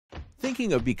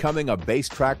Thinking of becoming a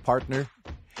BASTrack partner?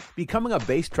 Becoming a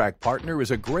BASTrack partner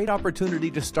is a great opportunity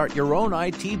to start your own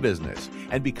IT business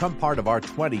and become part of our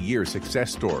 20-year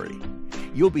success story.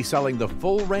 You'll be selling the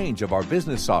full range of our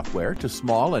business software to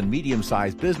small and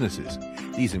medium-sized businesses.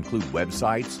 These include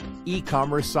websites,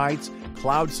 e-commerce sites,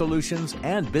 cloud solutions,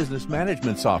 and business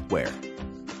management software.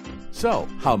 So,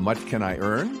 how much can I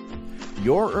earn?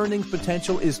 Your earning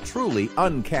potential is truly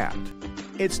uncapped.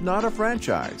 It's not a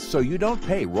franchise, so you don't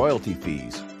pay royalty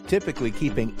fees, typically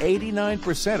keeping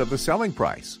 89% of the selling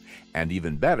price. And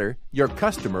even better, your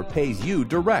customer pays you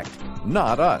direct,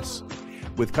 not us.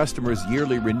 With customers'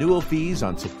 yearly renewal fees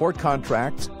on support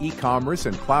contracts, e-commerce,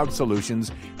 and cloud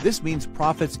solutions, this means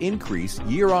profits increase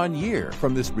year on year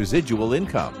from this residual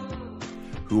income.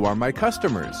 Who are my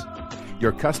customers?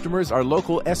 Your customers are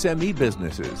local SME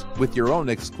businesses with your own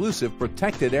exclusive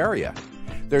protected area.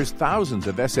 There's thousands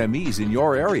of SMEs in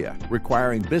your area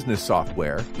requiring business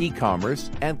software,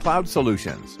 e-commerce, and cloud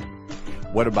solutions.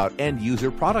 What about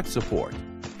end-user product support?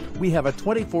 We have a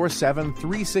 24/7,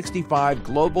 365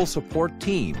 global support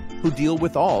team who deal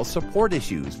with all support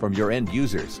issues from your end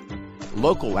users.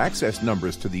 Local access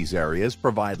numbers to these areas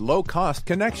provide low-cost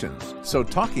connections, so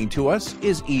talking to us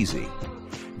is easy.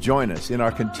 Join us in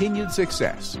our continued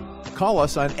success. Call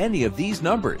us on any of these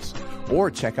numbers,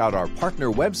 or check out our partner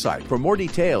website for more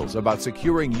details about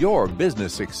securing your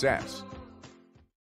business success.